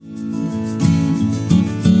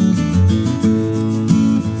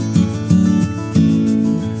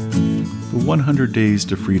100 Days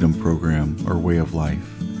to Freedom program, or way of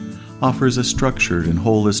life, offers a structured and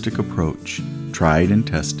holistic approach, tried and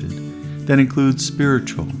tested, that includes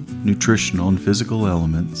spiritual, nutritional, and physical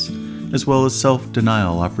elements, as well as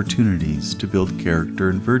self-denial opportunities to build character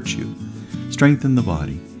and virtue, strengthen the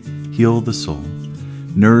body, heal the soul,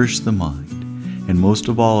 nourish the mind, and most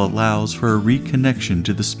of all allows for a reconnection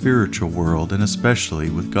to the spiritual world and especially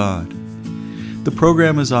with God. The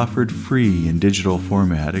program is offered free in digital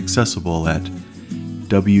format, accessible at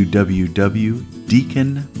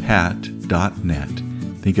www.deaconpat.net.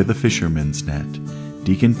 Think of the fisherman's net,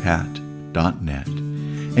 deaconpat.net.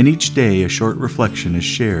 And each day a short reflection is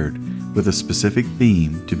shared with a specific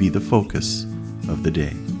theme to be the focus of the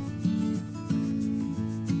day.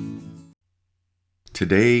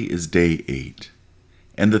 Today is day 8,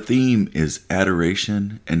 and the theme is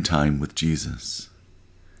Adoration and Time with Jesus.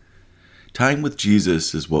 Time with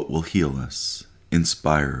Jesus is what will heal us,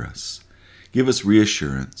 inspire us, give us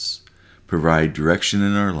reassurance, provide direction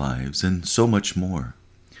in our lives, and so much more.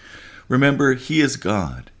 Remember, He is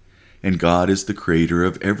God, and God is the creator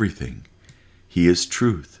of everything. He is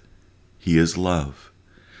truth. He is love.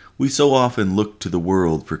 We so often look to the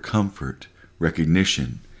world for comfort,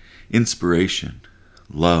 recognition, inspiration,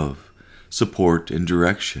 love, support, and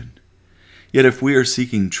direction. Yet if we are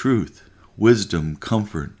seeking truth, wisdom,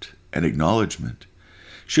 comfort, and acknowledgement,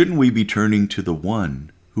 shouldn't we be turning to the one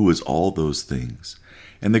who is all those things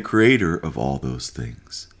and the creator of all those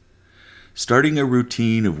things? Starting a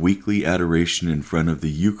routine of weekly adoration in front of the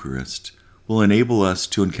Eucharist will enable us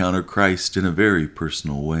to encounter Christ in a very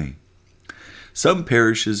personal way. Some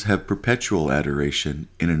parishes have perpetual adoration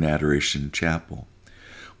in an adoration chapel,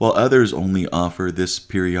 while others only offer this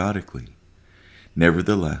periodically.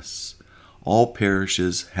 Nevertheless, all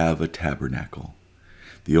parishes have a tabernacle.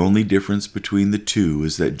 The only difference between the two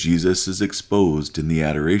is that Jesus is exposed in the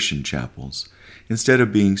adoration chapels instead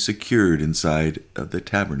of being secured inside of the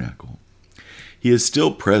tabernacle. He is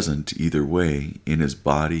still present either way in His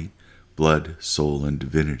body, blood, soul, and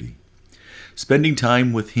divinity. Spending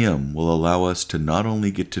time with Him will allow us to not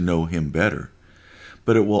only get to know Him better,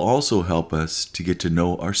 but it will also help us to get to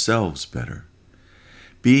know ourselves better.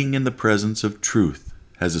 Being in the presence of truth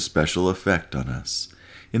has a special effect on us,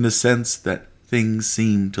 in the sense that things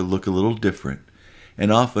seem to look a little different and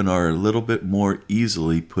often are a little bit more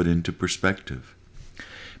easily put into perspective.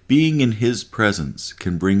 Being in His presence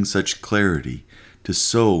can bring such clarity to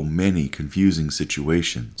so many confusing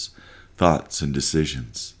situations, thoughts, and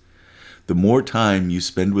decisions. The more time you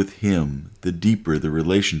spend with Him, the deeper the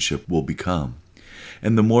relationship will become,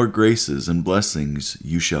 and the more graces and blessings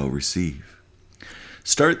you shall receive.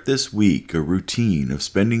 Start this week a routine of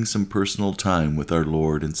spending some personal time with our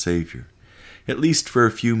Lord and Savior, at least for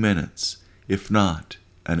a few minutes, if not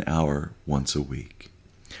an hour once a week.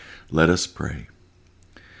 Let us pray.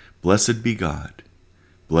 Blessed be God.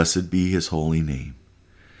 Blessed be His holy name.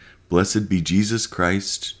 Blessed be Jesus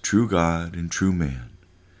Christ, true God and true man.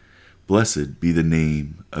 Blessed be the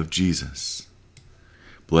name of Jesus.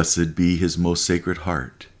 Blessed be His most sacred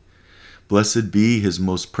heart. Blessed be His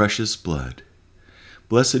most precious blood.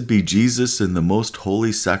 Blessed be Jesus in the most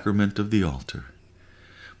holy sacrament of the altar.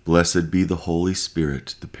 Blessed be the Holy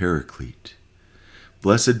Spirit, the Paraclete.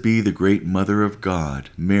 Blessed be the great Mother of God,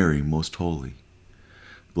 Mary most holy.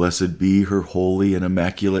 Blessed be her holy and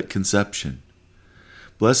immaculate conception.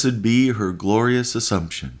 Blessed be her glorious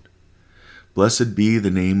Assumption. Blessed be the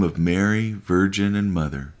name of Mary, Virgin and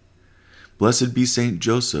Mother. Blessed be Saint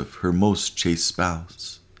Joseph, her most chaste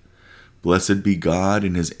spouse. Blessed be God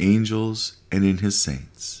in His angels and in His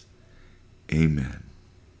saints. Amen.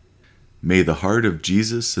 May the heart of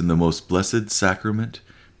Jesus in the most blessed sacrament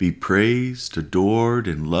be praised, adored,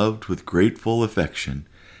 and loved with grateful affection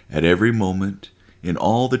at every moment in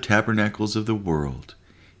all the tabernacles of the world,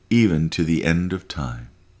 even to the end of time.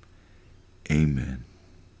 Amen.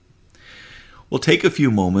 Well, take a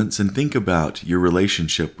few moments and think about your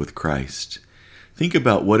relationship with Christ. Think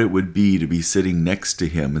about what it would be to be sitting next to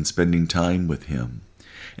Him and spending time with Him.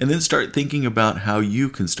 And then start thinking about how you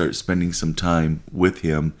can start spending some time with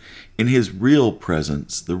Him in His real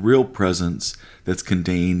presence, the real presence that's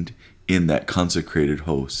contained in that consecrated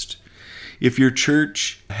host. If your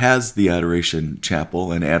church has the adoration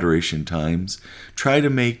chapel and adoration times, try to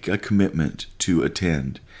make a commitment to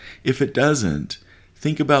attend. If it doesn't,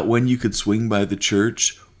 think about when you could swing by the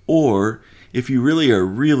church, or if you really are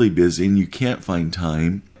really busy and you can't find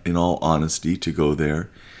time, in all honesty, to go there,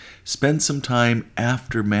 spend some time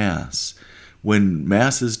after Mass. When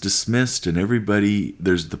Mass is dismissed and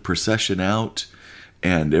there's the procession out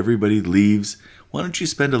and everybody leaves, why don't you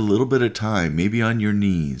spend a little bit of time, maybe on your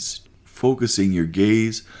knees, focusing your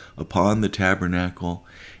gaze upon the tabernacle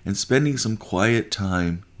and spending some quiet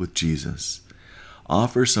time with Jesus.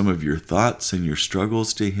 Offer some of your thoughts and your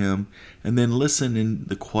struggles to Him, and then listen in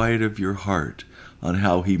the quiet of your heart on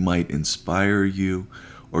how He might inspire you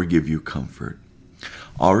or give you comfort.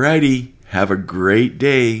 Alrighty, have a great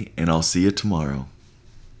day, and I'll see you tomorrow.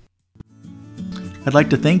 I'd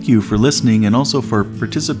like to thank you for listening and also for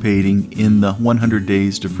participating in the 100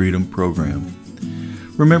 Days to Freedom program.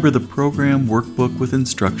 Remember, the program workbook with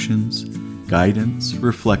instructions, guidance,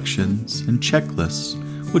 reflections, and checklists,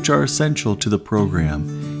 which are essential to the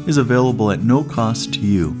program, is available at no cost to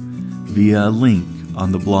you via a link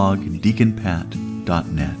on the blog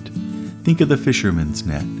deaconpat.net. Think of the fisherman's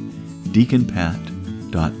net,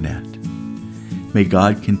 deaconpat.net. May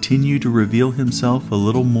God continue to reveal Himself a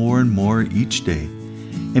little more and more each day,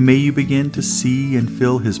 and may you begin to see and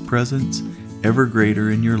feel His presence ever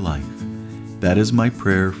greater in your life. That is my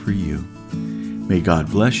prayer for you. May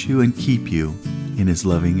God bless you and keep you in His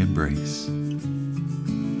loving embrace.